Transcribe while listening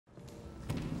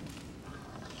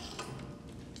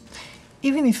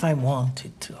Even if I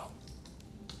wanted to,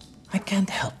 I can't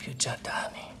help you,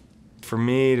 Giordani. For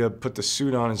me, to put the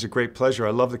suit on is a great pleasure.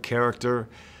 I love the character.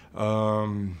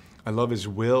 I love his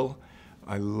will.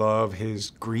 I love his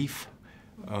grief.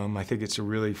 I think it's a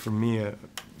really, for me, a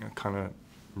kind of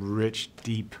rich,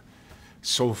 deep,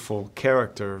 soulful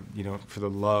character, you know, for the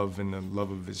love and the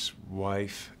love of his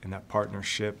wife and that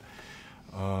partnership.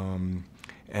 And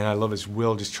I love his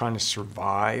will, just trying to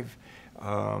survive.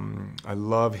 I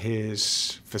love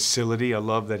his facility. I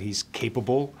love that he's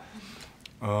capable.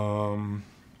 And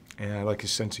I like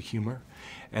his sense of humor.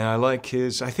 And I like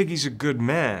his, I think he's a good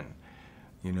man,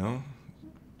 you know,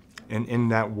 in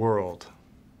that world.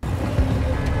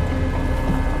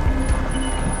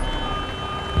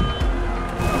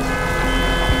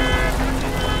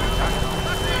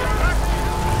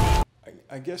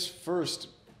 I guess first,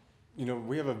 you know,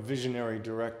 we have a visionary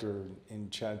director in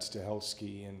Chad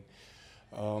Stahelski,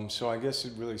 and so I guess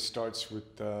it really starts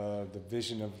with the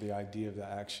vision of the idea of the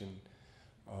action.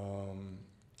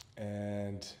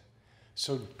 And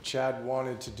so Chad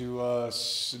wanted to do a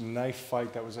knife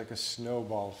fight that was like a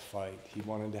snowball fight. He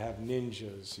wanted to have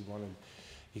ninjas.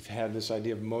 He had this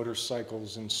idea of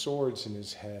motorcycles and swords in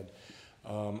his head.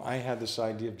 I had this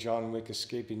idea of John Wick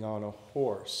escaping on a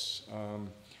horse.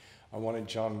 I wanted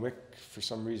John Wick, for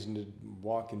some reason, to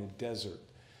walk in a desert.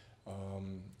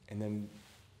 And then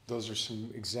those are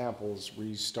some examples where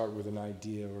you start with an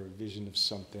idea or a vision of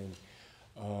something,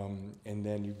 and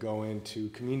then you go into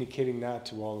communicating that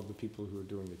to all of the people who are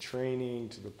doing the training,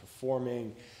 to the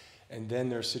performing, and then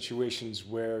there are situations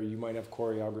where you might have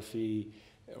choreography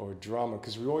or drama,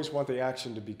 because we always want the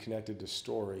action to be connected to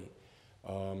story,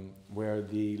 where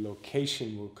the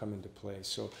location will come into play.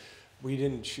 So we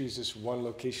didn't choose this one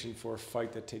location for a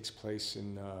fight that takes place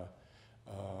in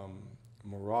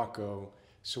Morocco,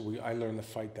 so I learned the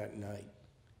fight that night.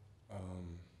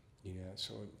 Yeah,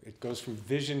 so it goes from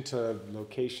vision to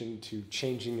location to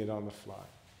changing it on the fly.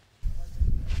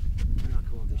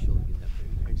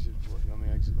 Exit, what, on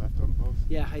the exit left on both?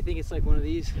 Yeah, I think it's like one of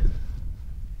these.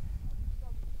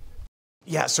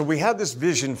 Yeah, so we had this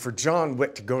vision for John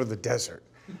Wick to go to the desert,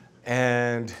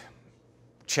 and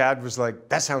Chad was like,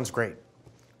 that sounds great.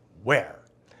 Where?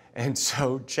 And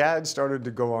so Chad started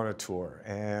to go on a tour,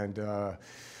 and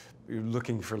we were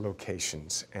looking for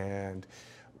locations, and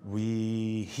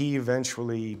he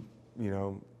eventually, you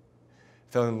know,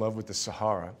 fell in love with the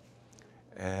Sahara,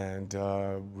 and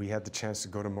we had the chance to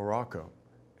go to Morocco,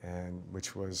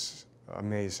 which was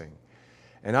amazing.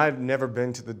 And I'd never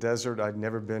been to the desert. I'd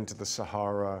never been to the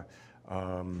Sahara.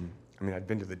 I mean, I'd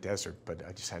been to the desert, but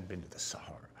I just hadn't been to the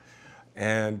Sahara.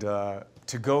 And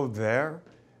to go there,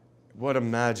 what a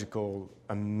magical,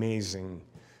 amazing,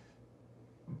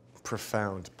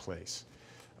 profound place.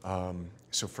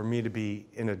 So for me to be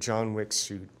in a John Wick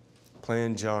suit,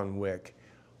 playing John Wick,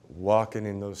 walking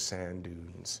in those sand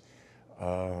dunes,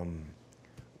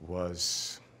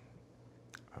 was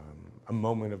a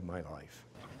moment of my life.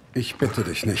 Ich bitte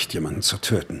dich nicht, jemanden zu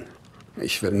töten.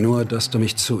 Ich will nur, dass du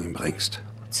mich zu ihm bringst.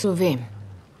 Zu wem?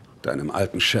 Deinem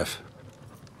alten Chef.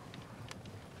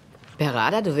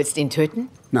 Berada, du willst ihn töten?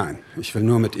 Nein, ich will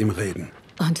nur mit ihm reden.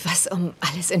 Und was um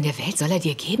alles in der Welt soll er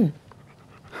dir geben?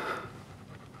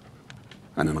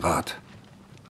 Einen Rat.